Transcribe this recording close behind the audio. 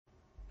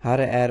How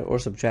to add or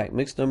subtract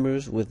mixed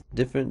numbers with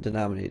different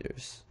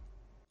denominators.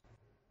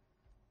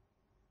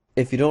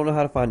 If you don't know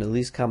how to find the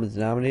least common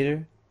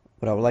denominator,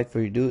 what I would like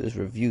for you to do is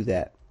review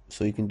that.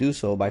 So you can do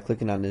so by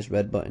clicking on this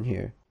red button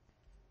here.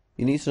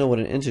 You need to know what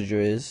an integer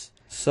is,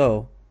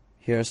 so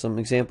here are some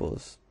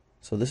examples.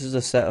 So this is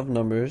a set of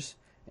numbers,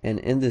 and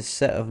in this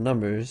set of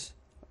numbers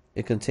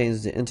it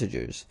contains the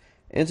integers.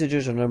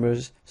 Integers are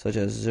numbers such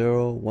as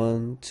 0,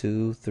 1,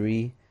 2,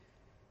 3,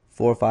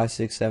 4, 5,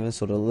 6, 7,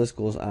 so the list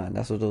goes on.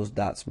 That's what those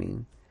dots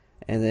mean.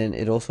 And then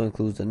it also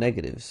includes the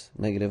negatives.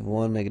 Negative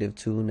 1, negative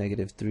 2,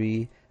 negative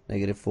 3,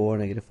 negative 4,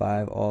 negative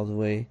 5, all the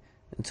way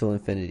until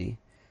infinity.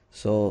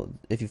 So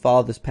if you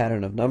follow this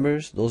pattern of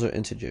numbers, those are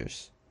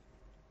integers.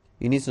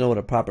 You need to know what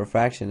a proper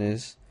fraction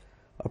is.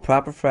 A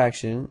proper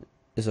fraction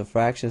is a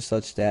fraction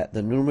such that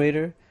the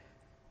numerator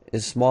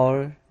is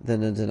smaller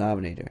than the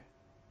denominator.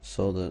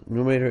 So the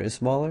numerator is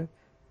smaller,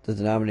 the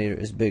denominator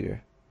is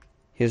bigger.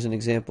 Here's an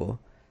example.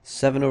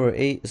 7 over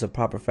 8 is a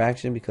proper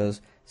fraction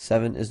because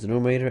 7 is the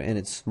numerator and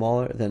it's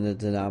smaller than the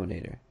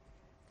denominator.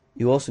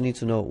 You also need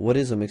to know what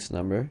is a mixed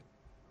number.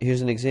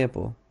 Here's an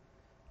example.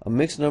 A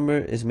mixed number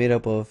is made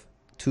up of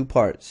two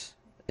parts,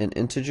 an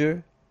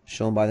integer,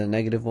 shown by the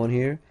negative one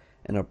here,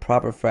 and a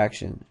proper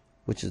fraction,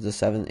 which is the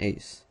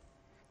 7/8.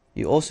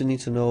 You also need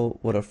to know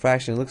what a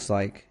fraction looks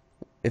like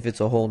if it's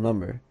a whole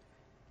number.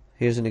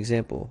 Here's an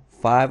example.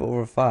 5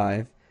 over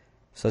 5,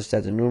 such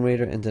that the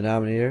numerator and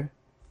denominator,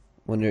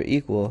 when they're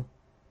equal,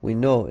 we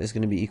know is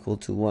going to be equal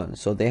to 1.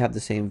 So they have the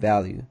same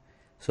value.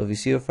 So if you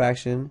see a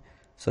fraction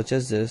such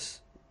as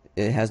this,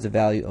 it has the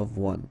value of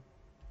 1.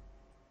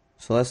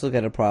 So let's look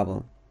at a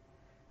problem.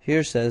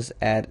 Here it says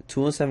add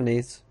 2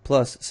 7/8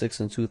 plus 6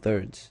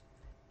 2/3.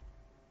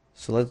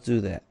 So let's do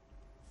that.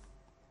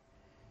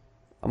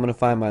 I'm going to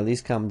find my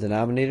least common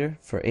denominator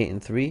for 8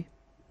 and 3.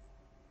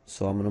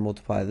 So I'm going to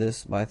multiply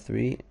this by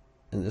 3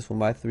 and this one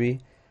by 3,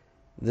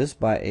 this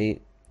by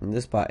 8, and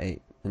this by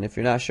 8. And if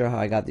you're not sure how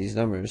I got these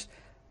numbers,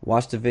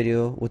 watch the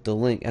video with the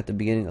link at the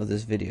beginning of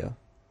this video.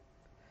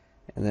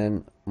 And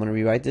then I'm going to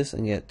rewrite this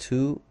and get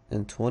 2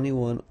 and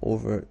 21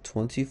 over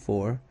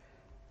 24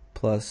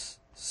 plus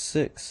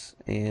 6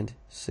 and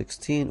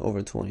 16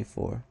 over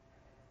 24.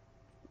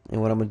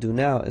 And what I'm going to do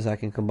now is I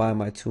can combine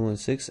my 2 and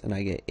 6 and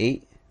I get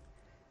 8.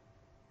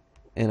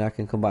 And I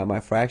can combine my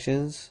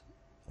fractions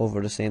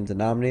over the same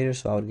denominator,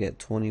 so I would get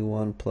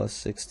 21 plus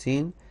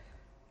 16.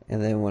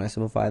 And then when I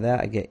simplify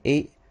that, I get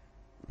 8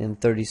 and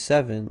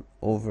 37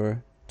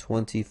 over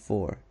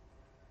 24.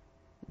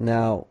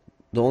 Now,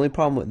 the only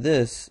problem with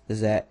this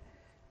is that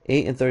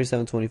 8 and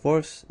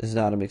 37/24 is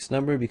not a mixed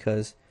number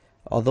because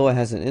although it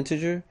has an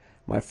integer,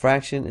 my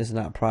fraction is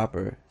not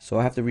proper. So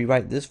I have to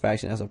rewrite this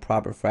fraction as a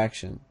proper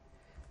fraction.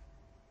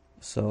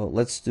 So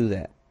let's do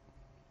that.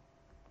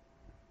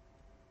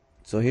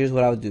 So here's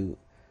what I would do.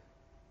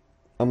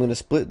 I'm going to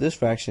split this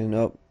fraction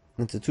up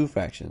into two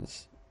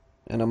fractions.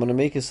 And I'm going to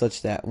make it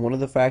such that one of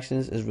the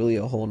fractions is really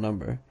a whole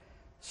number.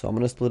 So I'm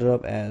going to split it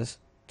up as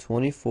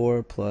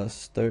 24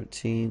 plus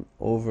 13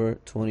 over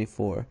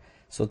 24.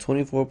 So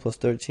 24 plus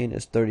 13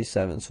 is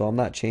 37. So I'm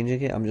not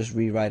changing it, I'm just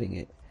rewriting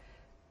it.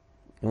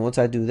 And once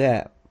I do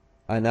that,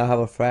 I now have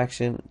a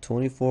fraction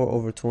 24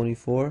 over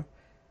 24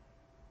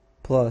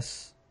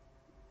 plus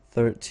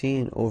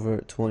 13 over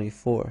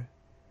 24.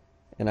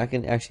 And I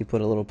can actually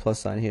put a little plus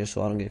sign here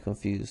so I don't get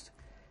confused,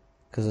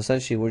 because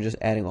essentially we're just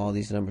adding all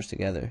these numbers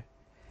together.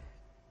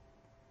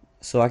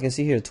 So I can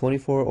see here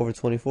 24 over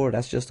 24,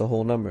 that's just a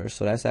whole number.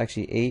 So that's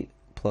actually 8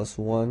 plus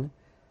 1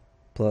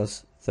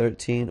 plus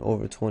 13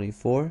 over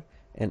 24.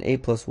 And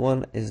 8 plus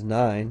 1 is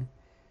 9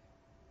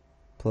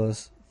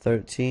 plus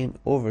 13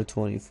 over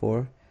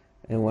 24.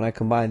 And when I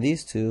combine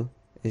these two,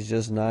 it's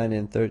just 9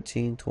 and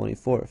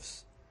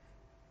 13/24.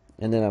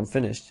 And then I'm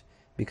finished.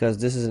 Because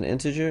this is an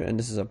integer and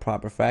this is a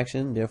proper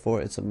fraction,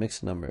 therefore it's a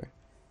mixed number.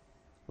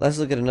 Let's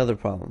look at another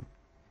problem.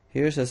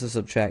 Here it says to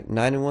subtract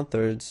 9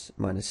 1/3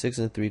 minus 6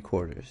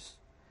 3/4.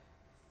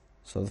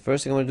 So the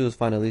first thing I'm going to do is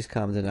find the least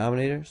common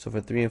denominator. So for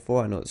 3 and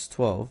 4 I know it's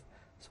 12.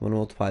 So I'm going to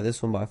multiply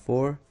this one by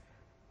 4,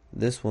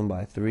 this one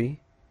by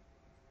 3.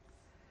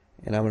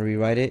 And I'm going to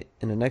rewrite it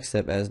in the next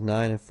step as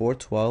 9 and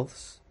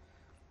 4/12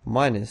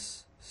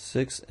 minus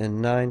 6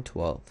 and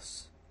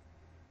 9/12.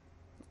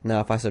 Now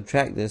if I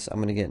subtract this, I'm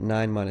going to get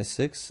 9 minus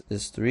 6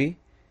 is 3.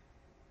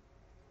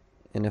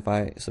 And if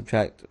I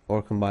subtract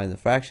or combine the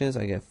fractions,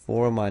 I get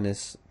 4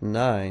 minus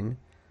 9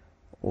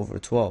 over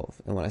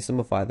 12. And when I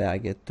simplify that, I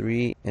get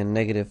 3 and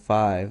negative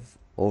 5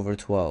 over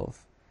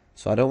 12.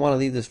 So I don't want to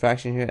leave this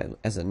fraction here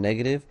as a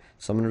negative,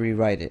 so I'm going to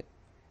rewrite it.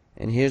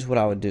 And here's what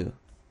I would do.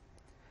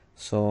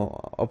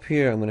 So up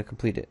here, I'm going to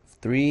complete it.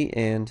 3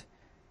 and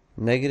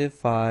negative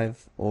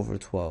 5 over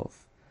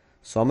 12.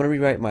 So I'm going to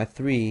rewrite my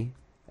 3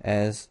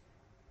 as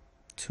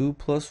 2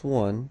 plus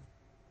 1,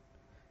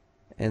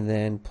 and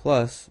then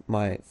plus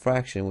my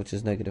fraction, which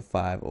is negative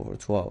 5 over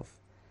 12.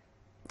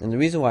 And the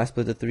reason why I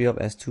split the 3 up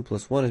as 2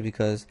 plus 1 is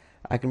because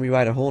I can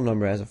rewrite a whole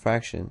number as a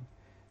fraction.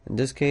 In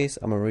this case,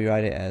 I'm going to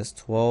rewrite it as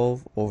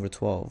 12 over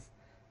 12.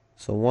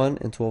 So 1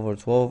 and 12 over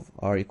 12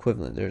 are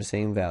equivalent. They're the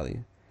same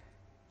value.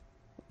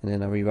 and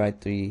then I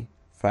rewrite the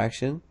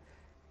fraction.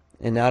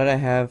 And now that I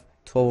have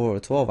 12 over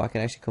 12, I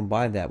can actually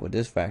combine that with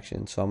this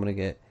fraction. So I'm going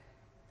to get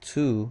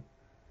 2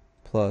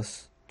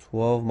 plus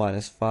 12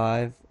 minus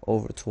 5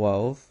 over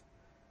 12,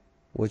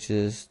 which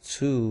is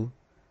 2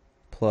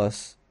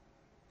 plus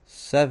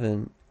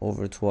 7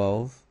 over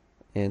 12.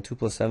 And 2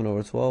 plus 7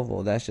 over 12,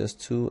 well, that's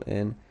just 2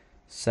 and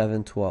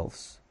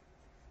 7/12.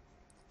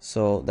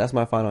 So that's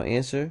my final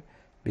answer,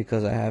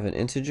 because I have an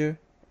integer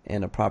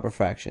and a proper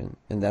fraction,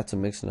 and that's a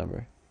mixed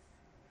number.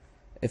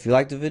 If you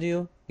liked the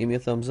video, give me a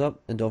thumbs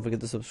up and don't forget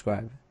to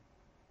subscribe.